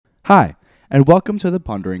Hi, and welcome to the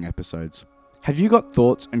Pondering episodes. Have you got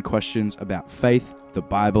thoughts and questions about faith, the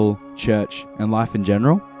Bible, church, and life in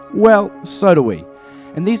general? Well, so do we.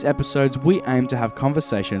 In these episodes, we aim to have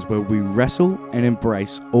conversations where we wrestle and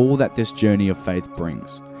embrace all that this journey of faith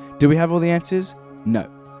brings. Do we have all the answers? No.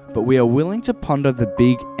 But we are willing to ponder the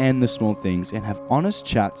big and the small things and have honest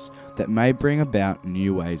chats that may bring about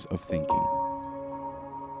new ways of thinking.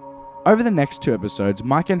 Over the next 2 episodes,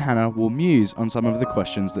 Mike and Hannah will muse on some of the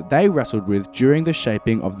questions that they wrestled with during the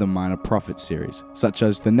shaping of the Minor Prophets series, such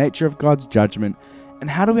as the nature of God's judgment and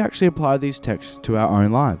how do we actually apply these texts to our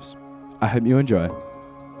own lives. I hope you enjoy.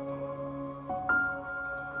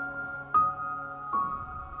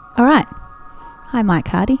 All right. Hi, Mike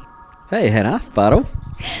Hardy. Hey, Hannah, Bartle.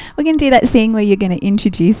 We're going to do that thing where you're going to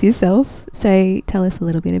introduce yourself. So tell us a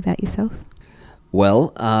little bit about yourself.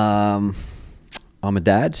 Well, I'm a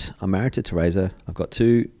dad. I'm married to Teresa. I've got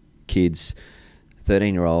 2 kids,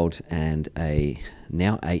 13-year-old and a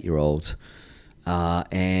now 8-year-old.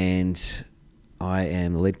 And I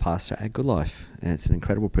am the lead pastor at Good Life. And it's an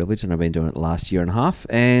incredible privilege, and I've been doing it the last year and a half.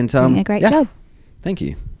 And doing a great job. Thank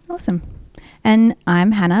you. Awesome. And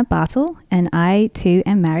I'm Hannah Bartle, and I too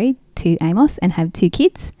am married to Amos and have 2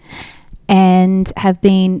 kids and have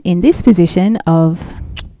been in this position of,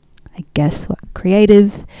 I guess,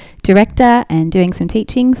 creative director and doing some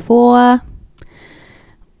teaching for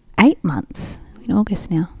 8 months in August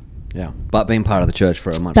now. Yeah, but being part of the church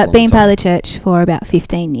for a much But longer being time. part of the church for about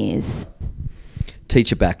 15 years.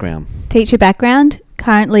 Teacher background.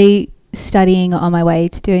 Currently studying on my way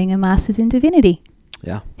to doing a Master's in Divinity.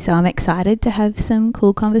 Yeah. So I'm excited to have some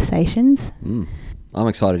cool conversations. I'm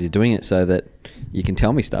excited you're doing it so that you can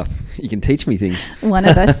tell me stuff. You can teach me things. One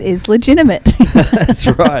of us is legitimate. That's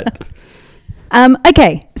right.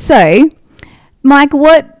 Okay, so Mike,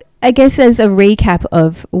 what, I guess as a recap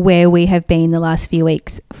of where we have been the last few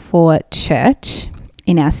weeks for church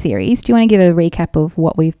in our series, do you want to give a recap of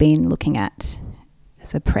what we've been looking at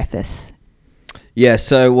as a preface? Yeah,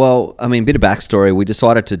 so, a bit of backstory. We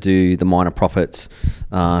decided to do the Minor Prophets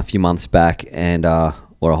a few months back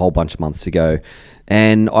or a whole bunch of months ago.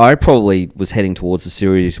 And I probably was heading towards the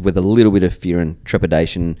series with a little bit of fear and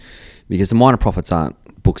trepidation because the Minor Prophets aren't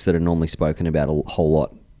books that are normally spoken about a whole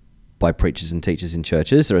lot by preachers and teachers in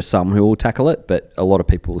churches. There are some who will tackle it, but a lot of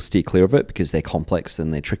people will steer clear of it because they're complex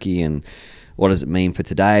and they're tricky and what does it mean for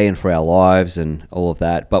today and for our lives and all of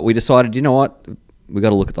that. But we decided, you know what? We've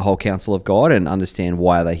got to look at the whole counsel of God and understand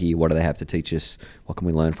why are they here, what do they have to teach us, what can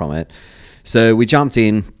we learn from it. So we jumped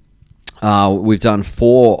in. We've done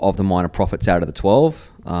 4 of the Minor Prophets out of the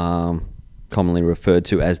 12, commonly referred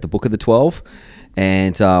to as the Book of the 12.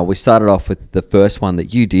 And we started off with the first one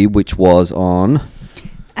that you did, which was on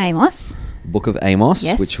Amos. Book of Amos,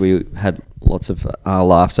 yes. Which we had lots of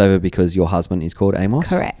laughs over because your husband is called Amos.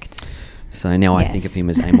 Correct. So now I think of him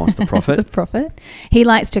as Amos the prophet. The prophet. He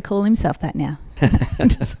likes to call himself that now.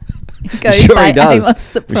 Goes sure by he does. Amos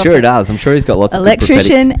the prophet. I'm sure he does. I'm sure he's got lots of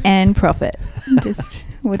electrician and prophet. Just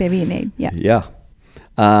whatever you need. Yeah. Yeah.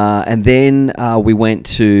 And then we went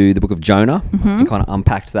to the book of Jonah and kind of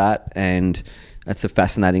unpacked that. And that's a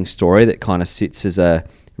fascinating story that kind of sits as a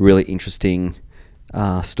really interesting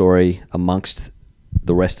story amongst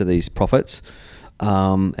the rest of these prophets.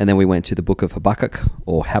 And then we went to the book of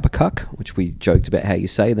Habakkuk, which we joked about how you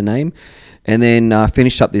say the name. And then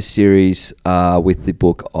finished up this series with the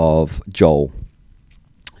book of Joel.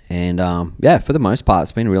 And for the most part,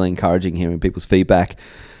 it's been really encouraging hearing people's feedback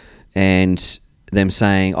and them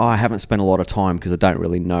saying, I haven't spent a lot of time because I don't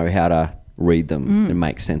really know how to read them and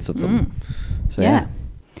make sense of them. So, yeah.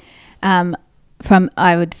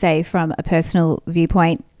 I would say from a personal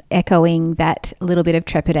viewpoint, echoing that little bit of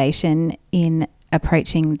trepidation in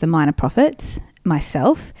approaching the Minor Prophets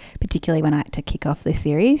myself, particularly when I had to kick off this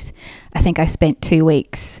series. I think I spent 2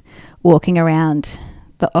 weeks walking around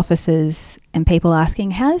the offices and people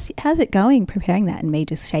asking, how's it going preparing that? And me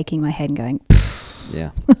just shaking my head and going,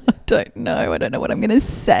 yeah. I don't know what I'm going to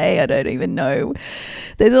say. I don't even know.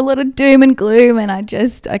 There's a lot of doom and gloom and I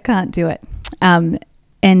can't do it.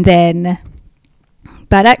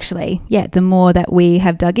 But actually, the more that we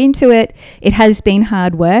have dug into it, it has been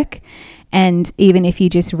hard work. And even if you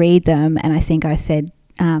just read them, and I think I said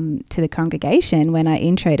to the congregation when I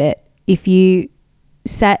introed it, if you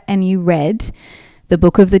sat and you read the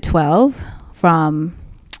book of the 12 from,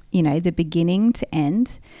 the beginning to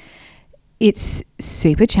end, it's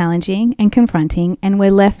super challenging and confronting, and we're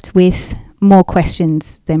left with more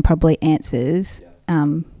questions than probably answers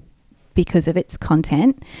because of its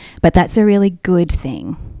content. But that's a really good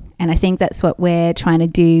thing. And I think that's what we're trying to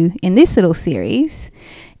do in this little series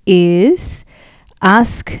is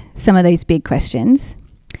ask some of those big questions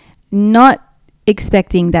not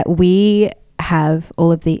expecting that we have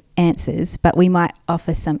all of the answers, but we might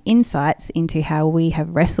offer some insights into how we have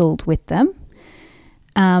wrestled with them,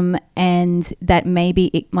 and that maybe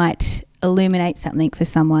it might illuminate something for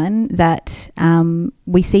someone that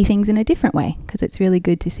we see things in a different way, because it's really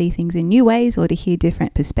good to see things in new ways or to hear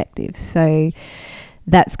different perspectives. So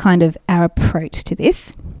that's kind of our approach to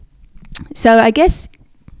this. So I guess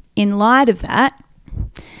in light of that,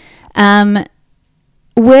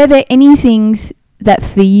 were there any things that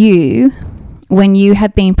for you, when you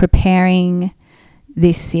have been preparing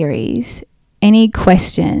this series, any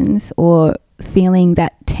questions or feeling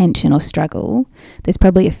that tension or struggle? There's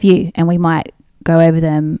probably a few, and we might go over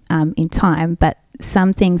them in time, but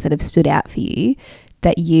some things that have stood out for you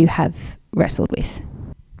that you have wrestled with.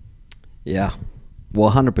 Yeah.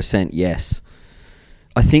 Well, 100% yes.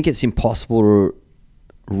 I think it's impossible to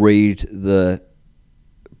read the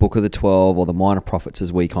Book of the 12 or the Minor Prophets,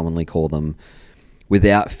 as we commonly call them,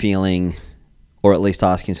 without feeling, or at least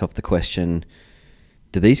asking yourself the question,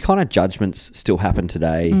 do these kind of judgments still happen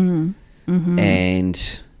today? Mm-hmm.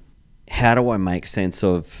 And how do I make sense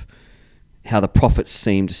of how the prophets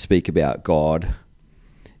seem to speak about God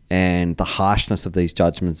and the harshness of these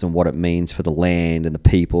judgments and what it means for the land and the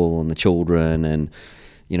people and the children and,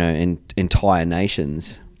 you know, entire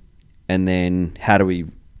nations? And then how do we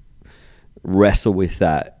wrestle with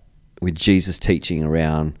that, with Jesus' teaching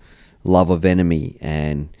around love of enemy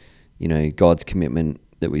and, you know, God's commitment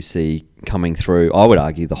that we see coming through, I would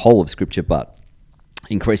argue, the whole of Scripture, but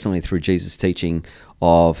increasingly through Jesus' teaching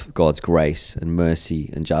of God's grace and mercy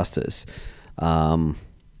and justice. And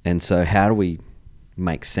so how do we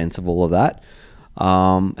make sense of all of that?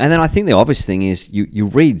 And then I think the obvious thing is you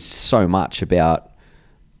read so much about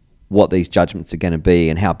what these judgments are going to be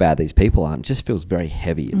and how bad these people are. It just feels very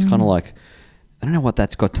heavy. It's kind of like, I don't know what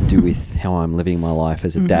that's got to do with how I'm living my life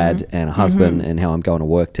as a dad and a husband and how I'm going to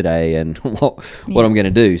work today and what I'm going to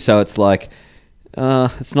do. So it's like,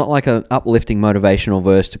 it's not like an uplifting motivational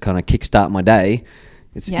verse to kind of kickstart my day.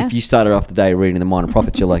 If you started off the day reading the Minor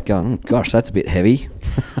Prophets, you're like, oh, gosh, that's a bit heavy.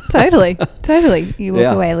 Totally. You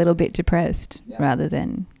walk away a little bit depressed rather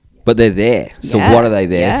than... But they're there. So what are they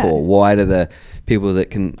there for? Why do the people that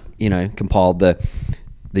compiled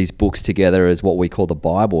these books together as what we call the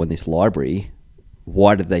Bible in this library,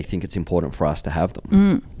 why do they think it's important for us to have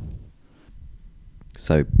them?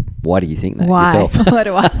 So why do you think that yourself? What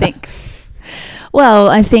do I think? Well,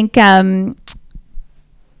 I think when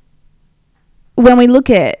we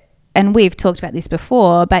look at, and we've talked about this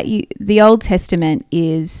before, but the Old Testament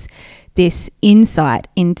is this insight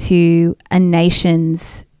into a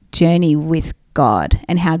nation's journey with God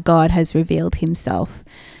and how God has revealed himself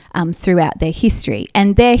throughout their history.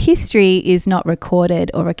 And their history is not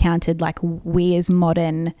recorded or recounted like we as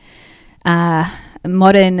modern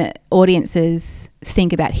audiences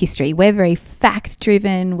think about history. We're very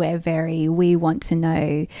fact-driven. We want to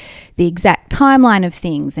know the exact timeline of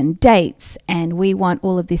things and dates, and we want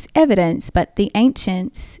all of this evidence, but the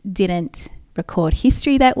ancients didn't record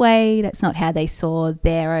history that way. That's not how they saw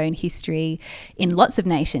their own history. In lots of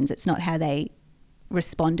nations, it's not how they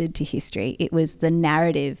responded to history. It was the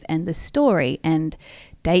narrative and the story, and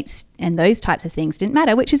dates and those types of things didn't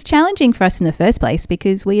matter, which is challenging for us in the first place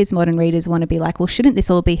because we as modern readers want to be like, well, shouldn't this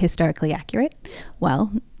all be historically accurate?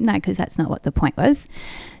 Well, no, because that's not what the point was.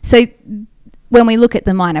 So when we look at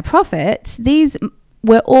the Minor Prophets, we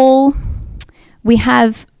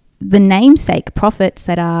have the namesake prophets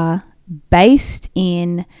that are based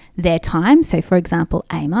in their time. So for example,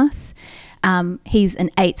 Amos, he's an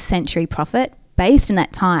 8th century prophet based in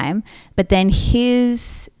that time, but then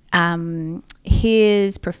his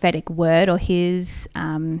prophetic word or his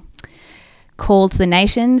call to the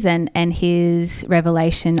nations and his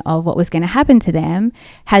revelation of what was going to happen to them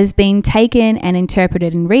has been taken and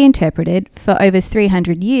interpreted and reinterpreted for over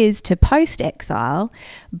 300 years to post-exile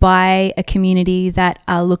by a community that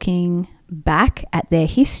are looking back at their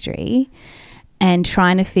history and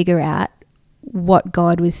trying to figure out what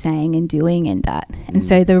God was saying and doing in that. And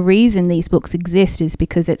so the reason these books exist is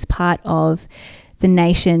because it's part of the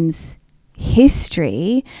nation's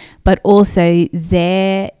history, but also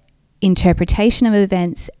their interpretation of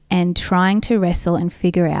events and trying to wrestle and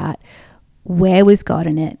figure out where was God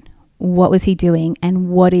in it, what was he doing, and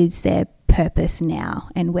what is their purpose now,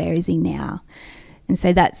 and where is he now. And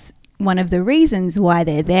so that's one of the reasons why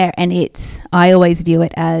they're there. And I always view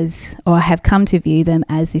it as, or I have come to view them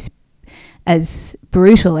as this, as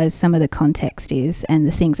brutal as some of the context is and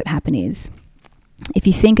the things that happen is. If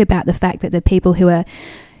you think about the fact that the people who are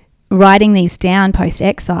writing these down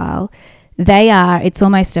post-exile, it's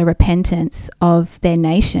almost a repentance of their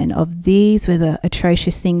nation, of these were the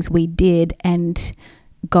atrocious things we did and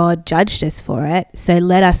God judged us for it. So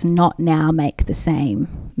let us not now make the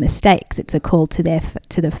same mistakes. It's a call to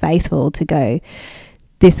the faithful to go,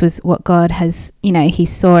 this was what God has, he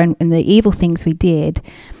saw in the evil things we did.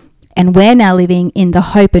 And we're now living in the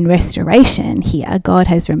hope and restoration here. God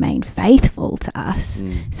has remained faithful to us.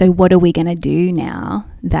 So what are we going to do now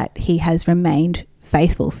that he has remained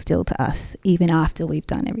faithful still to us, even after we've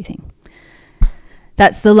done everything?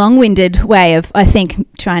 That's the long-winded way of, I think,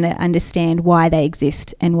 trying to understand why they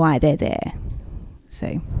exist and why they're there.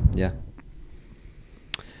 So, yeah.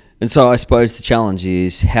 And so I suppose the challenge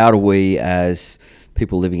is, how do we, as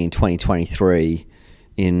people living in 2023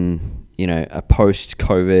 in a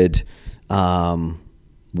post-COVID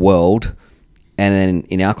world, and then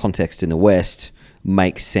in our context in the West,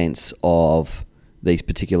 make sense of these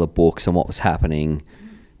particular books and what was happening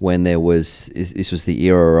when this was the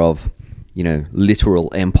era of, literal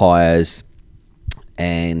empires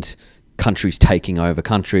and countries taking over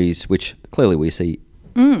countries, which clearly we see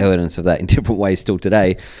evidence of that in different ways still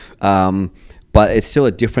today. But it's still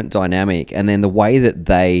a different dynamic. And then the way that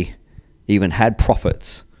they even had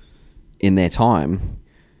prophets in their time,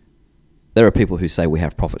 there are people who say we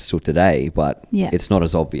have prophets still today, but it's not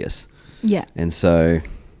as obvious. Yeah. And so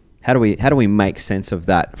how do we make sense of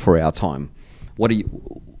that for our time?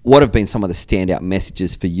 What have been some of the standout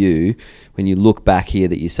messages for you when you look back here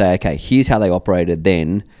that you say, okay, here's how they operated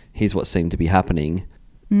then, here's what seemed to be happening.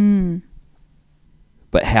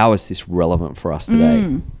 But how is this relevant for us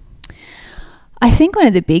today? I think one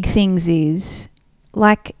of the big things is,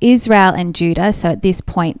 like Israel and Judah, so at this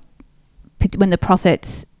point, when the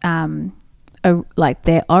prophets are like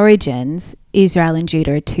their origins, Israel and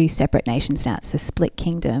Judah are two separate nations now. It's a split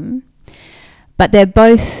kingdom. But they're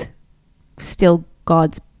both still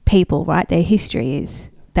God's people, right? Their history is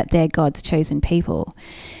that they're God's chosen people.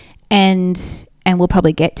 And we'll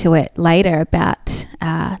probably get to it later about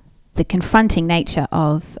the confronting nature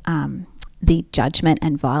of the judgment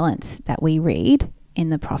and violence that we read in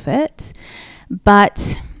the prophets.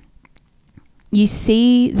 But you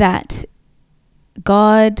see that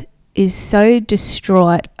God is so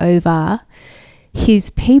distraught over his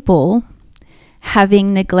people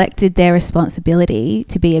having neglected their responsibility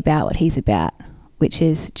to be about what he's about, which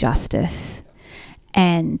is justice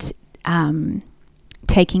and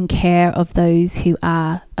taking care of those who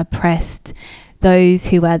are oppressed, those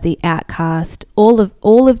who are the outcast, all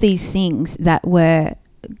of these things that were,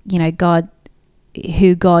 God,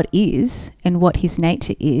 who God is and what his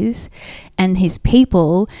nature is, and his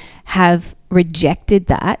people have rejected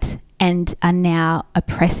that and are now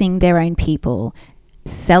oppressing their own people,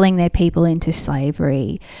 selling their people into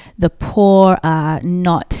slavery. The poor are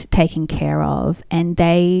not taken care of, and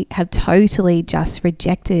they have totally just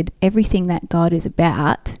rejected everything that God is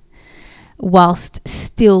about, whilst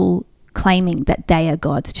still claiming that they are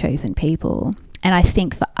God's chosen people. And I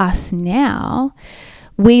think for us now,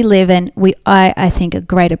 we live in, I think a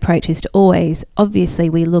great approach is to always, obviously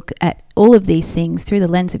we look at all of these things through the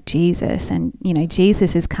lens of Jesus, and,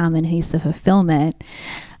 Jesus has come and he's the fulfillment,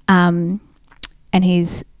 and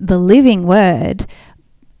he's the living word,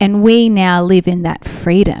 and we now live in that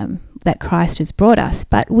freedom that Christ has brought us.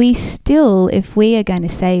 But we still, if we are going to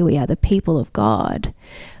say we are the people of God,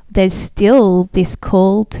 there's still this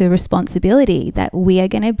call to responsibility that we are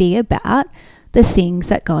going to be about the things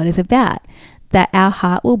that God is about, that our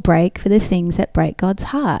heart will break for the things that break God's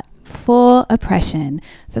heart, for oppression,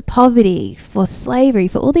 for poverty, for slavery,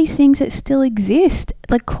 for all these things that still exist.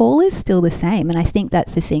 The call is still the same. And I think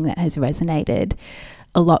that's the thing that has resonated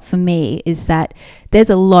a lot for me, is that there's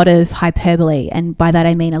a lot of hyperbole, and by that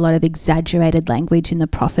I mean a lot of exaggerated language in the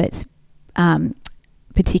prophets,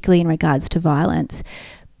 particularly in regards to violence,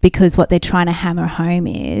 because what they're trying to hammer home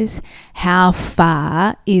is how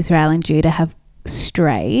far Israel and Judah have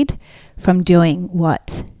strayed from doing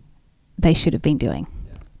what they should have been doing.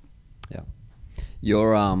 Yeah.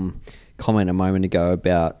 Your comment a moment ago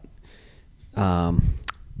about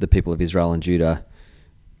the people of Israel and Judah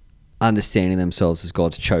understanding themselves as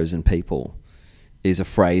God's chosen people is a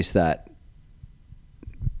phrase that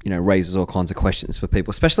raises all kinds of questions for people.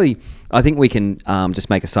 Especially, I think we can just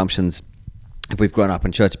make assumptions if we've grown up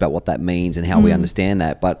in church about what that means and how we understand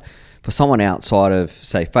that. But for someone outside of,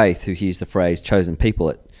 say, faith, who hears the phrase chosen people,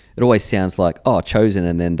 it always sounds like, chosen,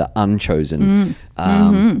 and then the unchosen.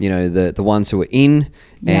 The ones who are in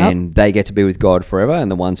and they get to be with God forever, and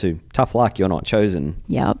the ones who, tough luck, you're not chosen.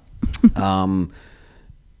 Yep.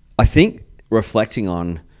 I think reflecting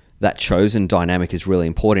on that chosen dynamic is really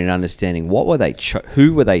important in understanding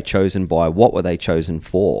who were they chosen by, what were they chosen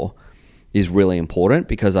for, is really important,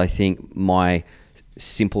 because I think my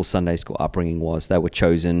simple Sunday school upbringing was they were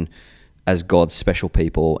chosen as God's special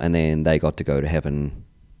people, and then they got to go to heaven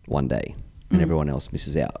one day, and everyone else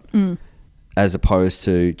misses out. As opposed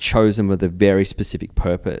to chosen with a very specific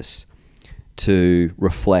purpose to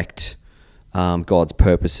reflect God's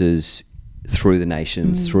purposes through the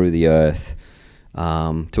nations, through the earth,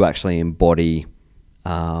 to actually embody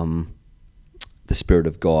the Spirit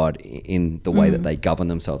of God in the way that they govern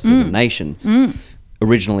themselves as a nation.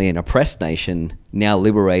 Originally an oppressed nation, now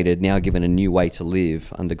liberated, now given a new way to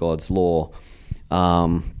live under God's law.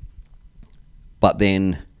 But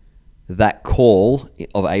then that call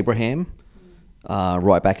of Abraham,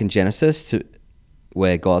 right back in Genesis, to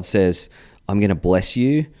where God says, I'm going to bless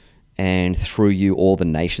you, and through you all the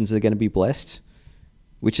nations are going to be blessed,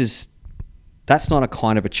 that's not a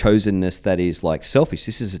kind of a chosenness that is like selfish.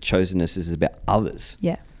 This is a chosenness that is about others.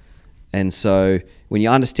 Yeah. And so when you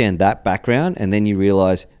understand that background, and then you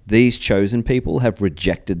realize these chosen people have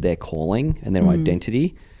rejected their calling and their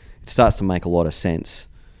identity, it starts to make a lot of sense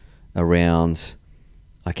around,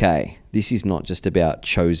 okay, this is not just about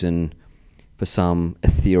chosen for some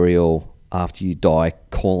ethereal after you die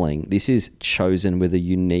calling. This is chosen with a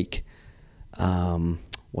unique,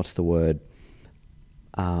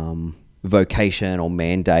 vocation or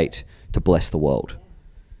mandate to bless the world.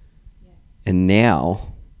 And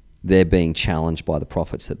now they're being challenged by the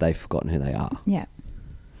prophets that they've forgotten who they are. Yeah.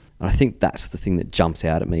 And I think that's the thing that jumps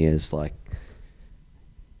out at me is like,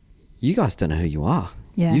 you guys don't know who you are.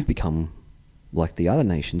 Yeah. You've become like the other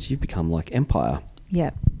nations. You've become like empire.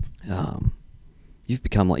 Yeah. You've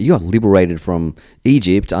become like, you got liberated from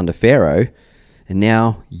Egypt under Pharaoh, and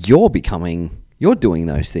now you're doing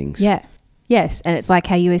those things. Yeah. Yes, and it's like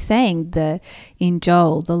how you were saying in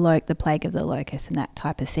Joel, the plague of the locust and that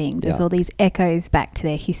type of thing. There's all these echoes back to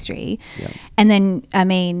their history. Yeah. And then, I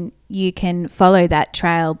mean, you can follow that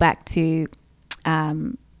trail back to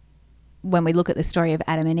when we look at the story of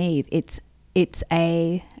Adam and Eve, it's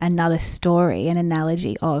another story, an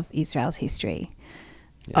analogy of Israel's history,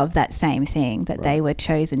 of that same thing, that they were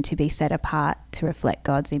chosen to be set apart to reflect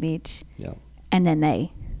God's image. Yeah. And then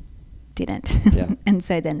they didn't. Yeah. And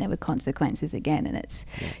so then there were consequences again, and it's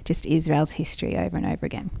just Israel's history over and over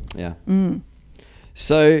again. Yeah.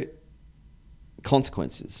 So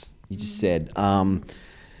consequences, you just said.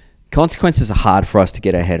 Consequences are hard for us to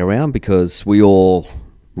get our head around because we all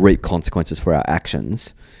reap consequences for our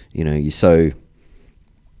actions. You know, you sow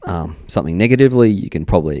something negatively, you can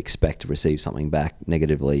probably expect to receive something back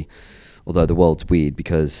negatively. Although the world's weird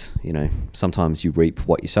because, you know, sometimes you reap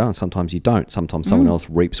what you sow and sometimes you don't. Sometimes someone else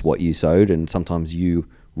reaps what you sowed and sometimes you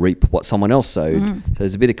reap what someone else sowed. So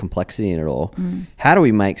there's a bit of complexity in it all. How do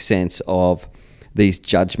we make sense of these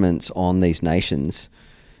judgments on these nations,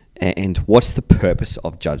 and what's the purpose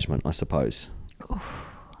of judgment, I suppose? Ooh,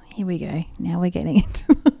 here we go. Now we're getting it.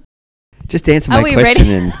 Just answer my question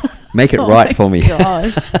and make it right for me.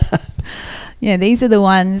 Gosh. Yeah, these are the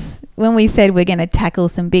ones, when we said we're going to tackle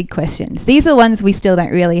some big questions, these are ones we still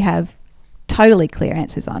don't really have totally clear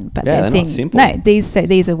answers on. But they're not simple. No,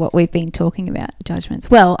 these are what we've been talking about,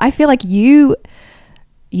 judgments. Well, I feel like you've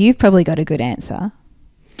probably got a good answer.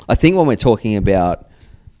 I think when we're talking about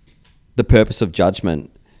the purpose of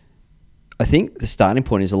judgment, I think the starting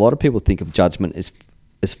point is a lot of people think of judgment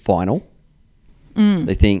as final.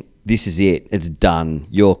 They think this is it, it's done,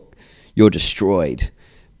 you're destroyed.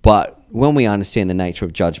 But when we understand the nature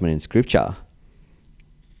of judgment in Scripture,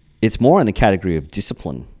 it's more in the category of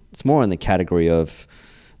discipline. It's more in the category of,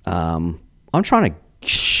 I'm trying to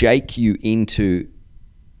shake you into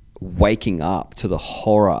waking up to the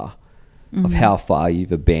horror of how far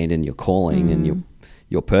you've abandoned your calling and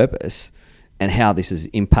your purpose, and how this is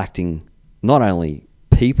impacting not only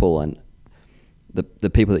people and the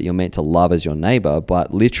people that you're meant to love as your neighbor,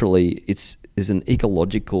 but literally there's an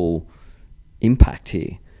ecological impact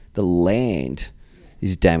here. The land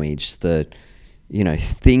is damaged.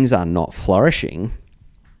 Things are not flourishing.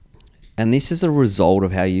 And this is a result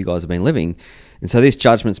of how you guys have been living. And so this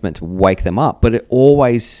judgment's meant to wake them up, but it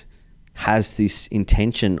always has this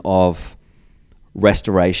intention of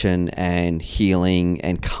restoration and healing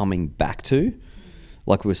and coming back to.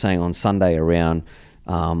 Like we were saying on Sunday around,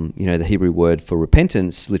 the Hebrew word for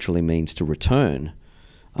repentance literally means to return.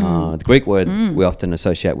 The Greek word we often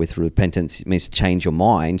associate with repentance means to change your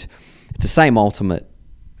mind. It's the same ultimate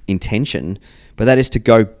intention, but that is to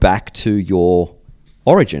go back to your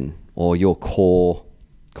origin or your core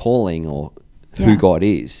calling or who God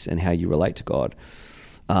is and how you relate to God.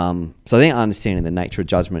 So I think understanding the nature of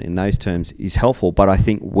judgment in those terms is helpful, but I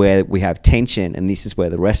think where we have tension, and this is where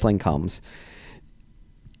the wrestling comes,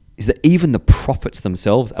 is that even the prophets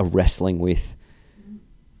themselves are wrestling with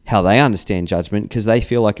how they understand judgment because they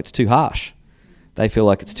feel like it's too harsh. They feel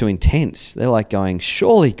like it's too intense. They're like going,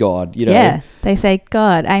 surely God, you know. Yeah, they say,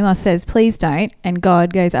 God, Amos says, please don't. And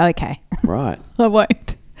God goes, oh, okay. Right. I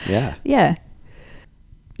won't. Yeah. Yeah.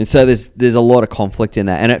 And so there's a lot of conflict in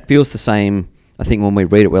that. And it feels the same, I think, when we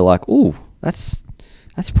read it, we're like, ooh, that's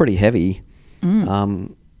pretty heavy.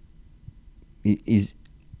 Is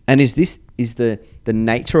the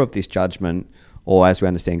nature of this judgment, or as we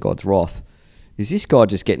understand God's wrath, is this God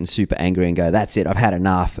just getting super angry and go, that's it, I've had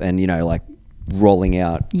enough, and, you know, like rolling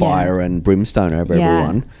out fire and brimstone over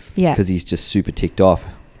everyone because he's just super ticked off?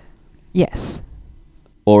 Yes.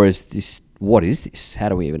 Or what is this? How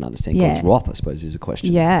do we even understand God's wrath, I suppose, is a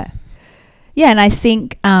question. Yeah. Yeah, and I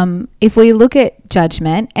think if we look at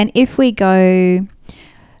judgment, and if we go,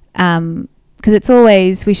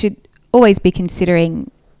 because we should always be considering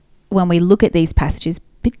when we look at these passages,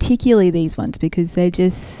 particularly these ones, because they're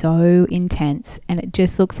just so intense, and it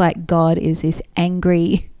just looks like God is this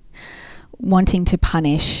angry, wanting to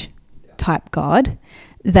punish type God,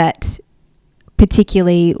 that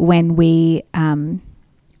particularly when we,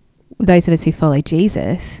 those of us who follow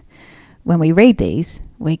Jesus, when we read these,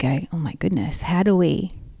 we go, oh my goodness, how do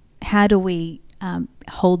we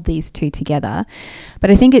hold these two together?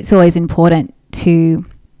 But I think it's always important to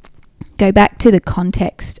go back to the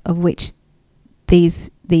context of which these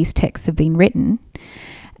texts have been written.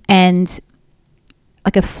 And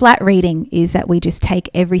like a flat reading is that we just take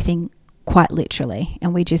everything quite literally,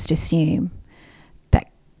 and we just assume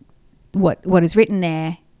that what is written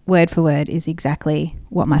there, word for word, is exactly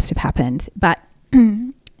what must have happened. But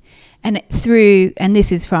and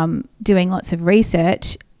this is from doing lots of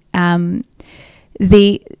research, even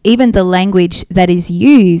the language that is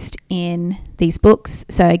used in these books.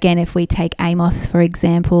 So again, if we take Amos, for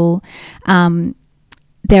example,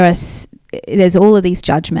 there's all of these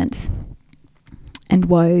judgments and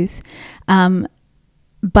woes,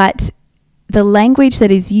 but the language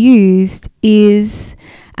that is used is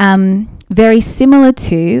very similar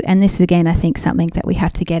to, and this is again, I think, something that we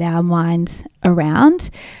have to get our minds around,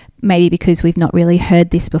 maybe because we've not really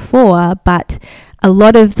heard this before, but a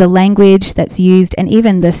lot of the language that's used and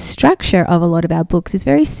even the structure of a lot of our books is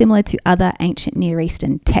very similar to other ancient Near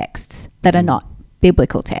Eastern texts that are not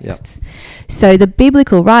biblical texts. Yep. So the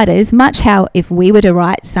biblical writers, much how if we were to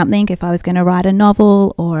write something, if I was going to write a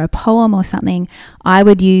novel or a poem or something, I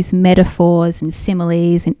would use metaphors and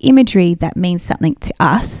similes and imagery that means something to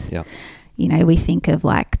us. Yep. You know, we think of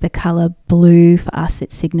like the colour blue. For us,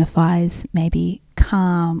 it signifies maybe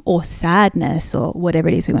calm or sadness or whatever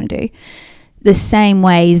it is we want to do. The same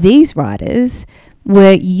way these writers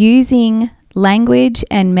were using language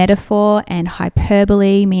and metaphor and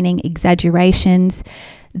hyperbole, meaning exaggerations,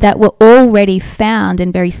 that were already found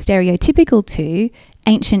and very stereotypical to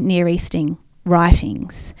ancient Near Eastern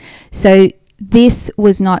writings. So this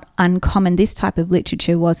was not uncommon. This type of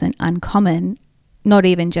literature wasn't uncommon, not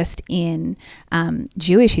even just in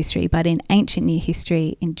Jewish history, but in ancient Near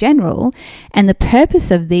history in general. And the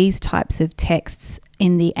purpose of these types of texts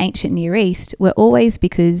in the ancient Near East were always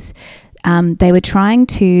because they were trying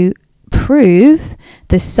to prove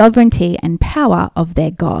the sovereignty and power of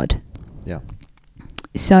their God. Yeah.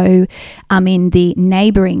 So in the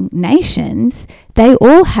neighboring nations, they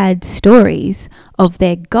all had stories of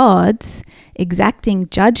their gods exacting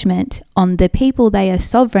judgment on the people they are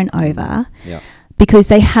sovereign over. Yeah. Because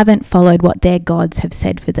they haven't followed what their gods have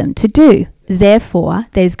said for them to do. Therefore,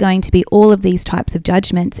 there's going to be all of these types of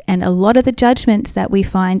judgments, and a lot of the judgments that we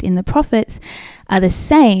find in the prophets are the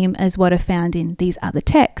same as what are found in these other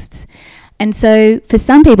texts. And so for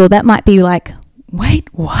some people that might be like, wait,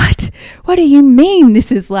 what? What do you mean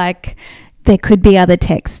this is like, there could be other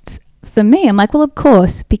texts? For me, I'm like, well, of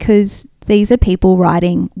course, because these are people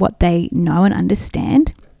writing what they know and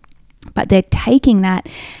understand, but they're taking that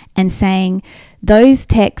and saying, those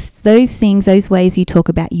texts, those things, those ways you talk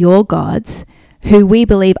about your gods, who we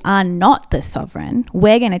believe are not the sovereign,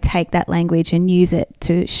 we're going to take that language and use it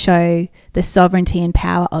to show the sovereignty and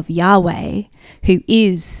power of Yahweh, who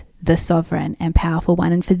is the sovereign and powerful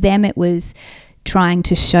one. And for them, it was trying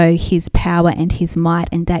to show his power and his might,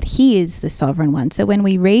 and that he is the sovereign one. So when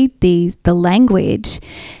we read the language,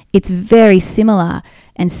 it's very similar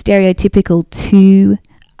and stereotypical to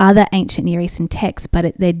other ancient Near Eastern texts,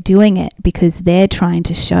 but they're doing it because they're trying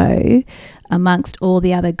to show amongst all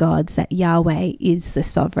the other gods that Yahweh is the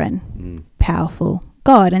sovereign, powerful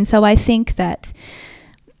God. And so I think that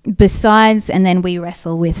besides, and then we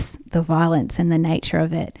wrestle with the violence and the nature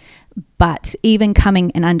of it, But even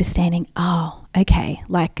coming and understanding, oh, okay,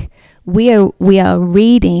 like we are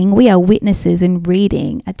witnesses and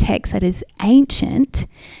reading a text that is ancient,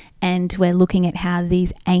 and we're looking at how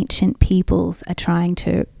these ancient peoples are trying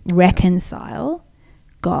to reconcile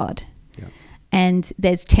God. Yeah. And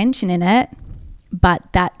there's tension in it,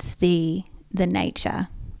 but that's the nature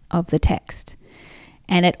of the text.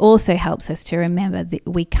 And it also helps us to remember that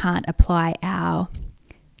we can't apply our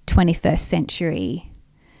 21st century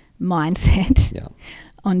mindset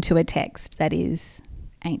onto a text that is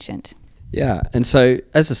ancient. Yeah. And so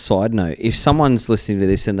as a side note, if someone's listening to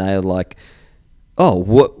this and they're like, oh,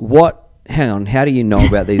 what, hang on, how do you know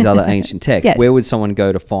about these other ancient texts? Yes. Where would someone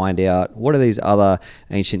go to find out? What are these other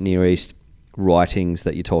ancient Near East writings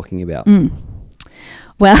that you're talking about?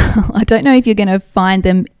 Well, I don't know if you're going to find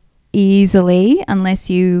them easily unless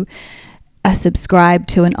you are subscribed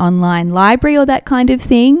to an online library or that kind of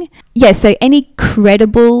thing. Yeah, so any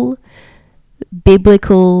credible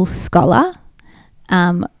biblical scholar,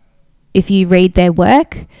 if you read their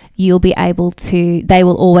work, you'll be able to, they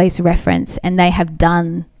will always reference, and they have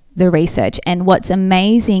done the research. And what's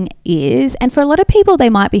amazing is, and for a lot of people, they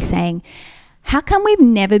might be saying, how come we've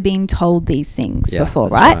never been told these things before,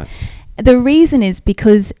 right? The reason is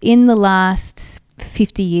because in the last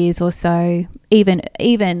 50 years or so,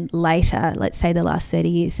 even later, let's say the last 30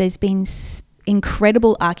 years, there's been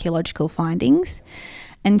incredible archaeological findings.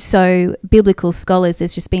 And so biblical scholars,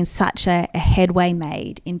 there's just been such a headway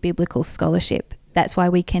made in biblical scholarship. That's why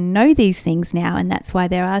we can know these things now, and that's why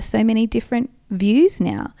there are so many different views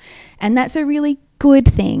now. And that's a really good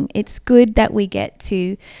thing. It's good that we get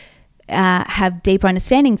to have deeper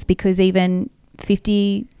understandings, because even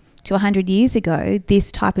 50 to 100 years ago,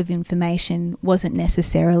 this type of information wasn't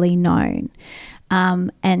necessarily known.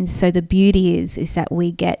 And so the beauty is that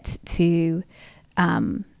we get to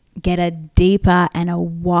get a deeper and a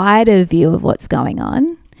wider view of what's going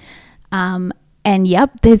on. And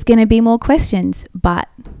there's going to be more questions, but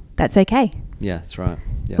that's okay. Yeah, that's right.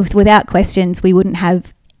 Yeah. Without questions, we wouldn't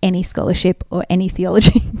have any scholarship or any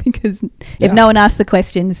theology, because if no one asked the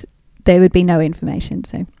questions, there would be no information.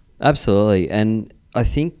 So absolutely. And I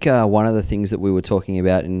think one of the things that we were talking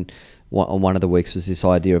about on one of the weeks was this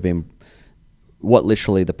idea of what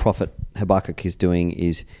literally the prophet Habakkuk is doing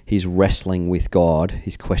is he's wrestling with God,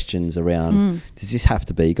 his questions around, does this have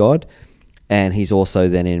to be God? And he's also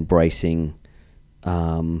then embracing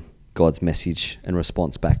God's message and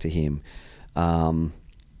response back to him.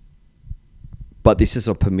 But this is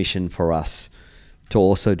a permission for us to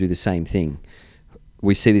also do the same thing.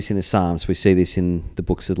 We see this in the Psalms, we see this in the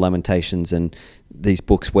books of Lamentations, and these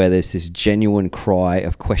books where there's this genuine cry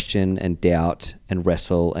of question and doubt and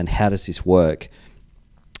wrestle, and how does this work?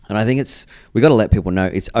 And I think we got to let people know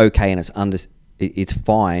it's okay, and it's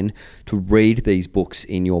fine to read these books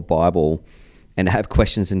in your Bible and have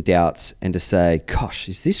questions and doubts, and to say, gosh,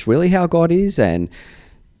 is this really how God is? And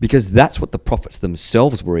because that's what the prophets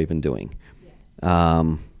themselves were even doing.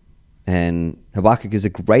 And Habakkuk is a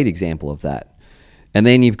great example of that. And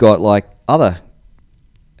then you've got like other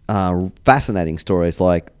fascinating stories,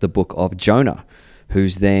 like the book of Jonah,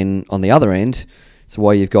 who's then on the other end. So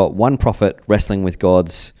while you've got one prophet wrestling with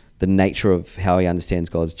the nature of how he understands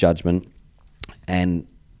God's judgment, and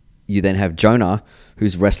you then have Jonah,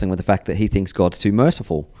 who's wrestling with the fact that he thinks God's too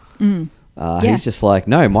merciful. He's just like,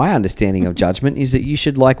 no, my understanding of judgment is that you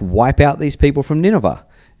should like wipe out these people from Nineveh.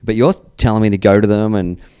 But you're telling me to go to them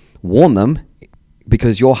and warn them,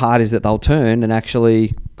 because your heart is that they'll turn and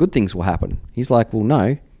actually good things will happen. He's like, well,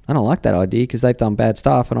 no, I don't like that idea, because they've done bad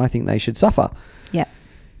stuff and I think they should suffer. Yeah.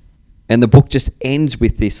 And the book just ends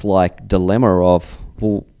with this like dilemma of,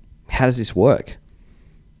 well, how does this work?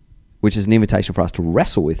 Which is an invitation for us to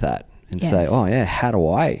wrestle with that and say, oh yeah, how do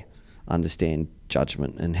I understand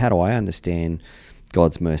judgment? And how do I understand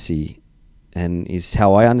God's mercy? And is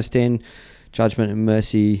how I understand judgment and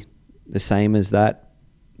mercy the same as that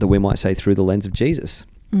we might say through the lens of Jesus?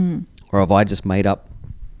 Or have I just made up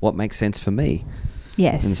what makes sense for me?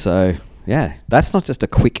 Yes. And so, yeah, that's not just a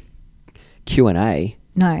quick Q&A.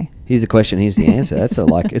 No. Here's the question, here's the answer. That's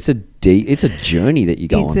it's a journey that you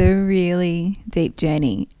go on. It's a really deep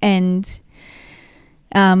journey. And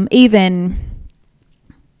even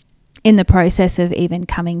in the process of even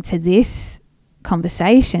coming to this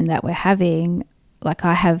conversation that we're having, like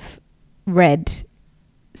I have read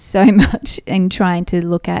so much in trying to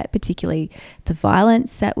look at particularly the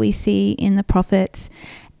violence that we see in the prophets,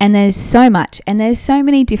 and there's so much, and there's so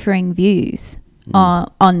many differing views on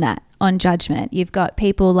judgment. You've got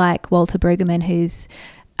people like Walter Brueggemann, who's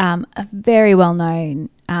a very well-known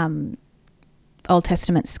Old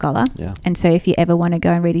Testament scholar, and so if you ever want to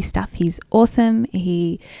go and read his stuff, he's awesome.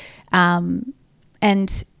 He and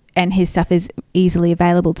his stuff is easily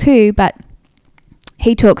available too. But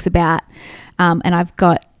he talks about, and I've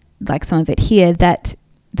got like some of it here, that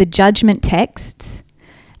the judgment texts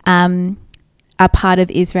are part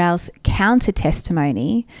of Israel's counter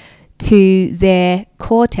testimony to their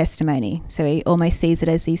core testimony. So he almost sees it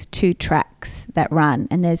as these two tracks that run.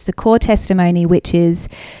 And there's the core testimony, which is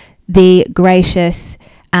the gracious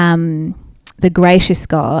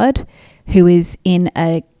God who is in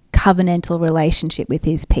a covenantal relationship with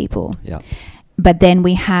his people. Yeah. But then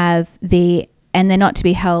we have and they're not to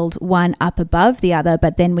be held one up above the other,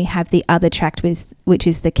 but then we have the other tract, which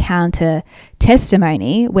is the counter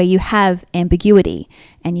testimony, where you have ambiguity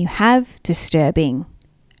and you have disturbing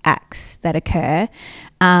acts that occur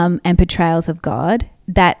and portrayals of God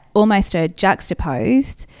that almost are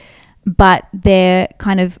juxtaposed, but they're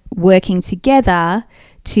kind of working together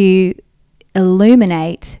to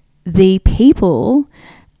illuminate the people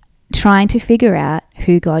trying to figure out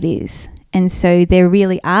who God is. And so there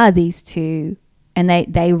really are these two, and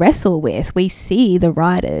they wrestle with. We see the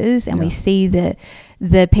writers and we see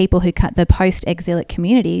the people who cut the post-exilic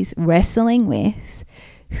communities wrestling with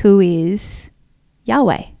who is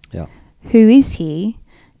Yahweh. Yeah. Who is he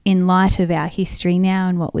in light of our history now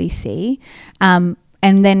and what we see? And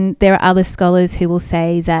then there are other scholars who will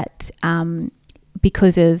say that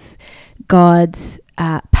because of God's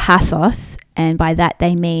pathos, and by that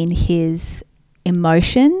they mean his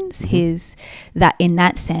emotions, that in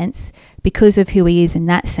that sense, because of who he is in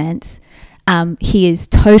that sense, he is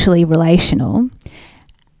totally relational.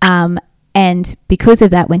 And because of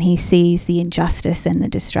that, when he sees the injustice and the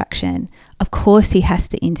destruction, of course he has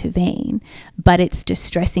to intervene, but it's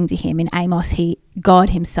distressing to him. In Amos,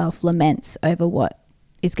 God himself laments over what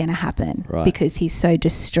is going to happen, right, because he's so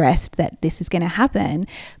distressed that this is going to happen,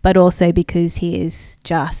 but also because he is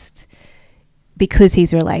just, because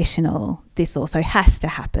he's relational, this also has to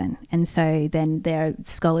happen. And so then there are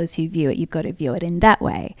scholars who view it, you've got to view it in that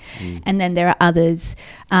way. And then there are others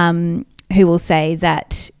who will say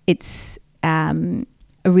that it's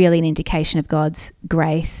really an indication of God's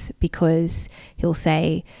grace, because he'll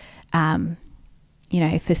say,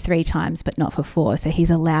 for 3 times, but not for 4. So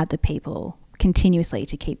he's allowed the people continuously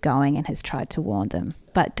to keep going and has tried to warn them,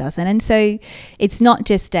 but doesn't. And so it's not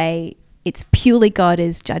just it's purely God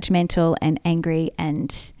is judgmental and angry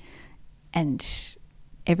and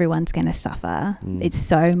everyone's going to suffer. It's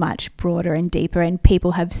so much broader and deeper, and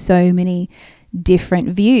people have so many different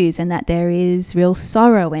views, and that there is real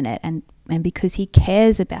sorrow in it, and because he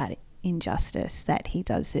cares about injustice that he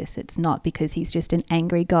does this. It's not because he's just an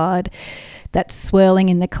angry God that's swirling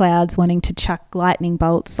in the clouds wanting to chuck lightning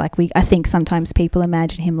bolts. I think sometimes people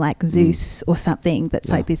imagine him like Zeus or something that's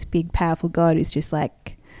like this big powerful God who's just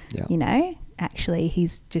like, actually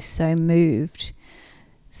he's just so moved.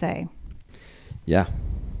 So I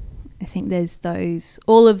think there's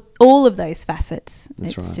all of those facets.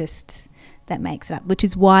 That's it's right. just that makes it up, which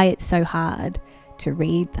is why it's so hard to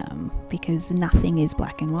read them, because nothing is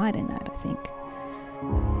black and white in that, I think.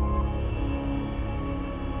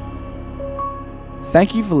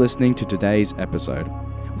 Thank you for listening to today's episode.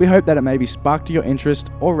 We hope that it maybe sparked your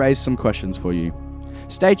interest or raised some questions for you.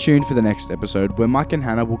 Stay tuned for the next episode, where Mike and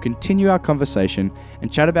Hannah will continue our conversation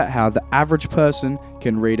and chat about how the average person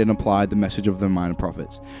can read and apply the message of the minor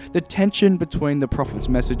prophets, the tension between the prophets'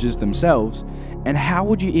 messages themselves, and how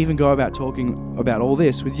would you even go about talking about all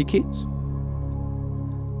this with your kids.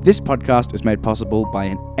 This podcast is made possible by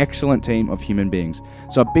an excellent team of human beings,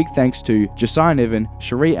 so a big thanks to Josiah Niven,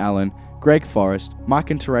 Cherie Allen, Greg Forrest, Mike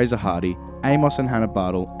and Teresa Hardy, Amos and Hannah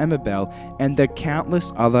Bartle, Emma Bell, and the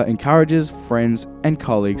countless other encouragers, friends, and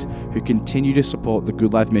colleagues who continue to support the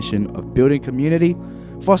Good Life mission of building community,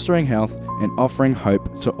 fostering health, and offering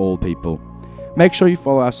hope to all people. Make sure you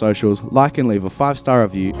follow our socials, like and leave a 5-star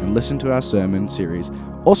review, and listen to our sermon series,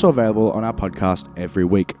 also available on our podcast every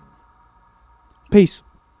week. Peace.